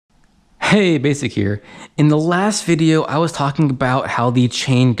Hey, Basic here. In the last video, I was talking about how the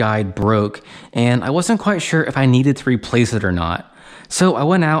chain guide broke, and I wasn't quite sure if I needed to replace it or not. So I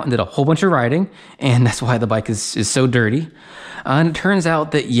went out and did a whole bunch of riding, and that's why the bike is so dirty. And it turns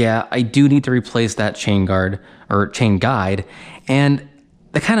out that, yeah, I do need to replace that chain guard, or chain guide, and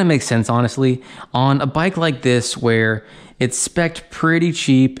that kind of makes sense, honestly. On a bike like this, where it's spec'd pretty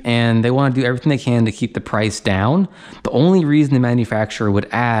cheap and they want to do everything they can to keep the price down, the only reason the manufacturer would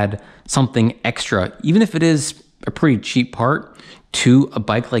add something extra, even if it is a pretty cheap part, to a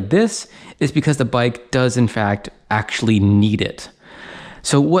bike like this is because the bike does in fact actually need it.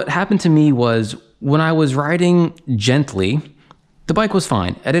 So what happened to me was when I was riding gently, the bike was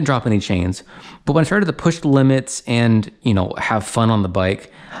fine. I didn't drop any chains. But when I started to push the limits and, have fun on the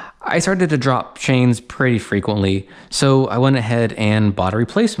bike, I started to drop chains pretty frequently. So I went ahead and bought a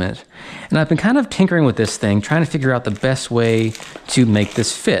replacement. And I've been kind of tinkering with this thing, trying to figure out the best way to make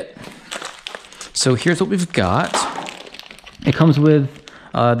this fit. So here's what we've got. It comes with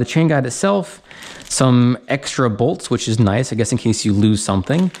the chain guide itself, some extra bolts, which is nice, I guess, in case you lose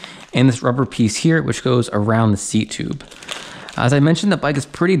something, and this rubber piece here, which goes around the seat tube. As I mentioned, the bike is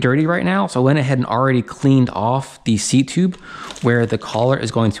pretty dirty right now, so I went ahead and already cleaned off the seat tube where the collar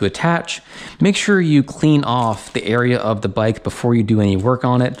is going to attach. Make sure you clean off the area of the bike before you do any work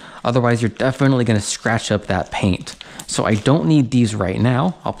on it, otherwise you're definitely going to scratch up that paint. So I don't need these right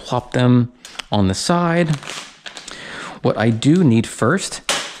now. I'll plop them on the side. What I do need first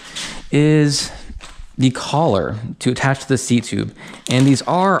is the collar to attach to the seat tube. And these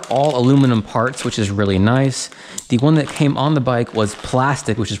are all aluminum parts, which is really nice. The one that came on the bike was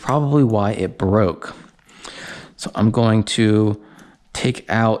plastic, which is probably why it broke. So I'm going to take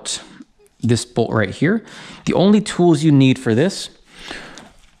out this bolt right here. The only tools you need for this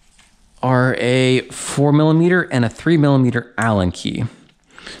are a 4mm and a 3mm Allen key.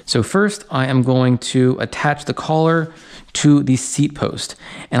 So first I am going to attach the collar to the seat post.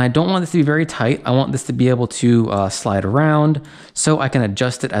 And I don't want this to be very tight. I want this to be able to slide around so I can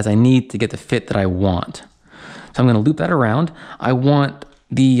adjust it as I need to get the fit that I want. So I'm gonna loop that around. I want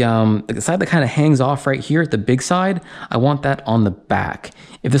the side that kind of hangs off right here, the big side, I want that on the back.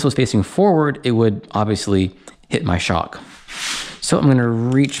 If this was facing forward, it would obviously hit my shock. So I'm gonna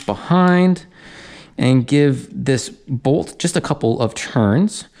reach behind and give this bolt just a couple of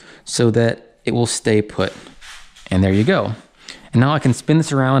turns so that it will stay put. And there you go. And now I can spin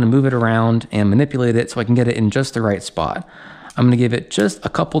this around and move it around and manipulate it so I can get it in just the right spot. I'm gonna give it just a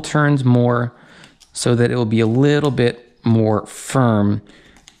couple turns more so that it will be a little bit more firm,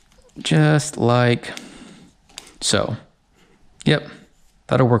 just like so. Yep,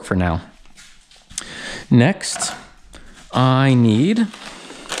 that'll work for now. Next, I need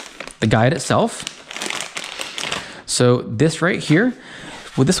the guide itself. So this right here,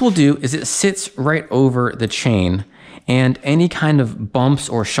 what this will do is it sits right over the chain, and any kind of bumps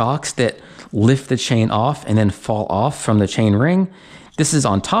or shocks that lift the chain off and then fall off from the chain ring, this is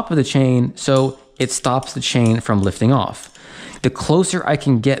on top of the chain, so it stops the chain from lifting off. The closer I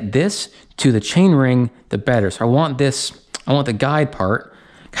can get this to the chain ring, the better. So I want the guide part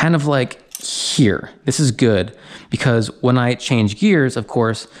kind of like here. This is good because when I change gears, of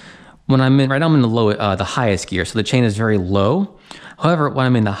course, right now I'm in the highest gear, so the chain is very low. However, when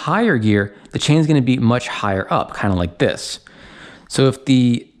I'm in the higher gear, the chain is going to be much higher up, kind of like this. So if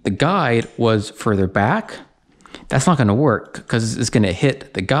the guide was further back, that's not going to work because it's going to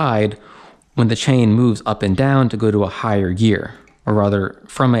hit the guide when the chain moves up and down to go to a higher gear, or rather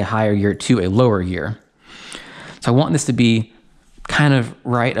from a higher gear to a lower gear. So I want this to be kind of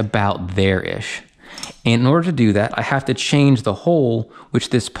right about there-ish. And in order to do that, I have to change the hole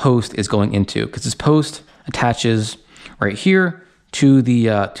which this post is going into, because this post attaches right here to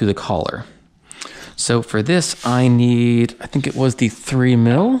the collar. So for this, I need, I think it was the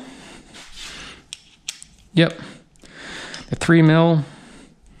 3mm. Yep, the 3mm.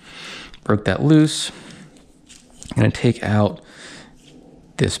 Broke that loose. I'm gonna take out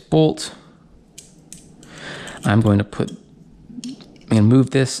this bolt. I'm going to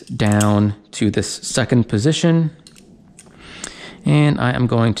move this down to this second position, and I am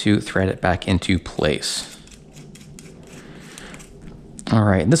going to thread it back into place. All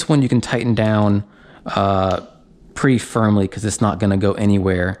right, this one you can tighten down pretty firmly because it's not gonna go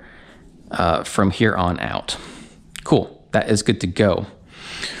anywhere from here on out. Cool, that is good to go.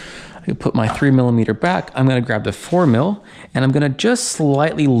 I can put my 3mm back. I'm gonna grab the 4mm and I'm gonna just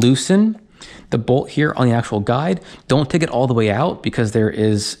slightly loosen the bolt here on the actual guide. Don't take it all the way out because there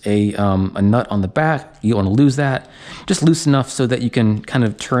is a nut on the back. You don't wanna lose that. Just loose enough so that you can kind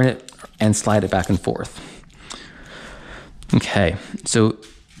of turn it and slide it back and forth. Okay, so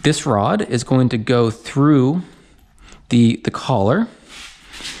this rod is going to go through the collar.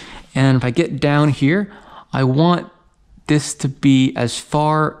 And if I get down here, I want this to be as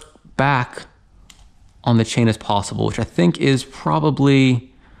far back on the chain as possible, which I think is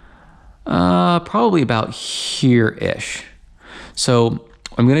probably about here-ish. So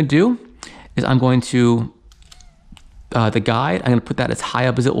what I'm gonna do is I'm going to, the guide, I'm gonna put that as high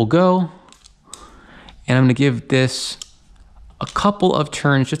up as it will go. And I'm gonna give this a couple of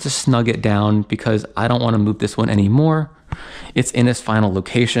turns just to snug it down because I don't wanna move this one anymore. It's in its final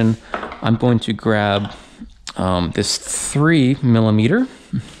location. I'm going to grab this 3mm.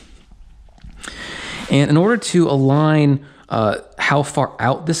 And in order to align how far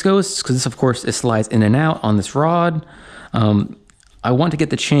out this goes, because this of course it slides in and out on this rod, I want to get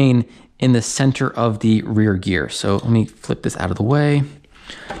the chain in the center of the rear gear. So let me flip this out of the way.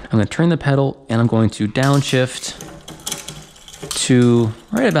 I'm going to turn the pedal and I'm going to downshift to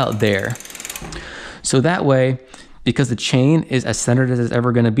right about there. So that way, because the chain is as centered as it's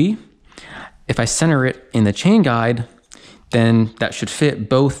ever going to be, if I center it in the chain guide, then that should fit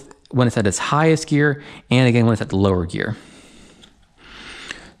both when it's at its highest gear and again when it's at the lower gear.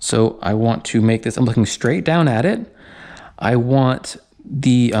 So I want to make this, I'm looking straight down at it. I want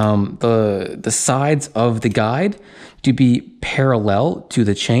the sides of the guide to be parallel to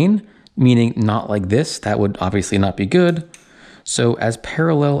the chain, meaning not like this. That would obviously not be good. So as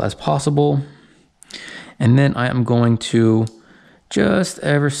parallel as possible. And then I am going to just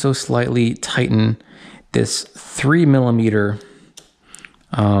ever so slightly tighten this 3mm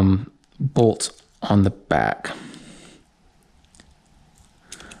bolt on the back.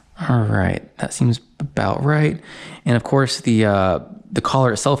 All right, that seems about right. And of course the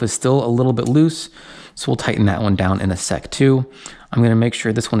collar itself is still a little bit loose, so we'll tighten that one down in a sec too. I'm gonna make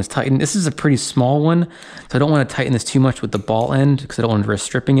sure this one is tightened. This is a pretty small one, so I don't wanna tighten this too much with the ball end because I don't want to risk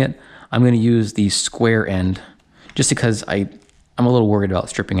stripping it. I'm gonna use the square end just because I'm a little worried about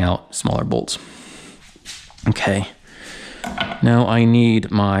stripping out smaller bolts. Okay, now I need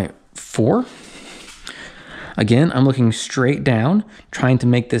my 4. Again, I'm looking straight down, trying to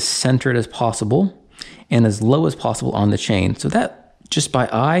make this centered as possible and as low as possible on the chain. So that, just by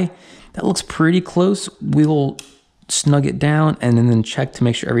eye, that looks pretty close. We will snug it down and then check to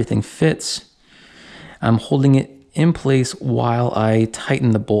make sure everything fits. I'm holding it in place while I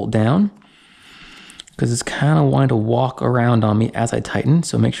tighten the bolt down because it's kind of wanting to walk around on me as I tighten.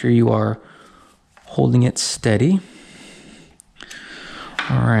 So make sure you are holding it steady.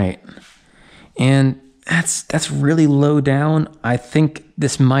 All right. And that's really low down. I think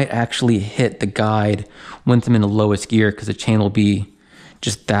this might actually hit the guide once I'm in the lowest gear because the chain will be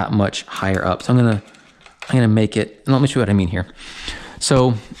just that much higher up. So I'm gonna make it, and let me show you what I mean here.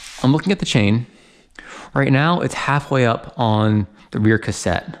 So I'm looking at the chain. Right now it's halfway up on the rear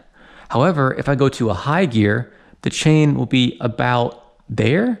cassette. However, if I go to a high gear, the chain will be about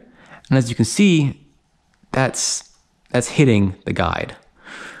there. And as you can see, that's hitting the guide.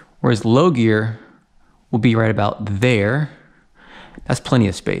 Whereas low gear will be right about there. That's plenty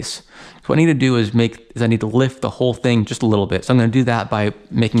of space. So what I need to do is I need to lift the whole thing just a little bit. So I'm gonna do that by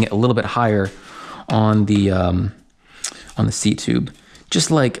making it a little bit higher on the seat tube.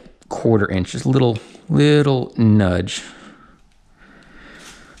 Just like 1/4 inch, just a little nudge.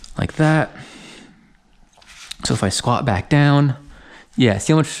 Like that. So if I squat back down, yeah,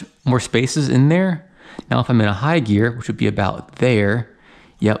 see how much more space is in there? Now if I'm in a high gear, which would be about there,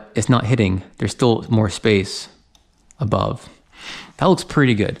 yep, it's not hitting. There's still more space above. That looks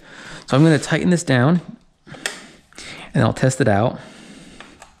pretty good. So I'm gonna tighten this down and I'll test it out.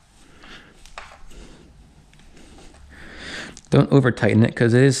 Don't over tighten it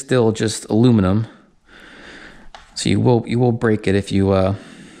because it is still just aluminum. So you will break it if you will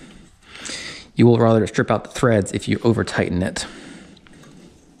rather strip out the threads if you over tighten it.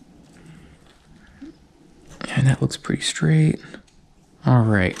 And that looks pretty straight. All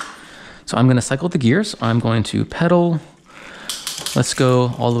right, so I'm gonna cycle the gears. I'm going to pedal. Let's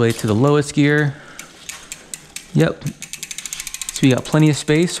go all the way to the lowest gear. Yep, so we got plenty of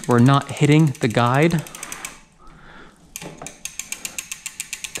space. We're not hitting the guide.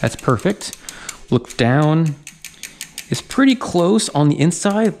 That's perfect. Look down. It's pretty close on the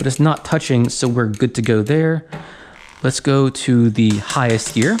inside, but it's not touching, so we're good to go there. Let's go to the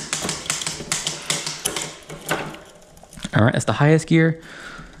highest gear. All right, that's the highest gear.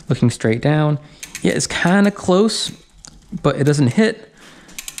 Looking straight down. Yeah, it's kind of close, but it doesn't hit.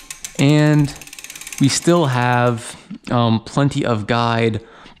 And we still have plenty of guide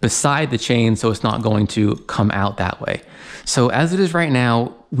beside the chain, so it's not going to come out that way. So as it is right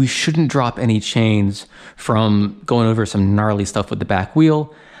now, we shouldn't drop any chains from going over some gnarly stuff with the back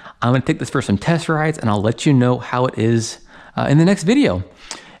wheel. I'm gonna take this for some test rides and I'll let you know how it is in the next video.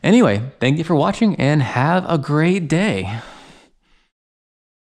 Anyway, thank you for watching and have a great day.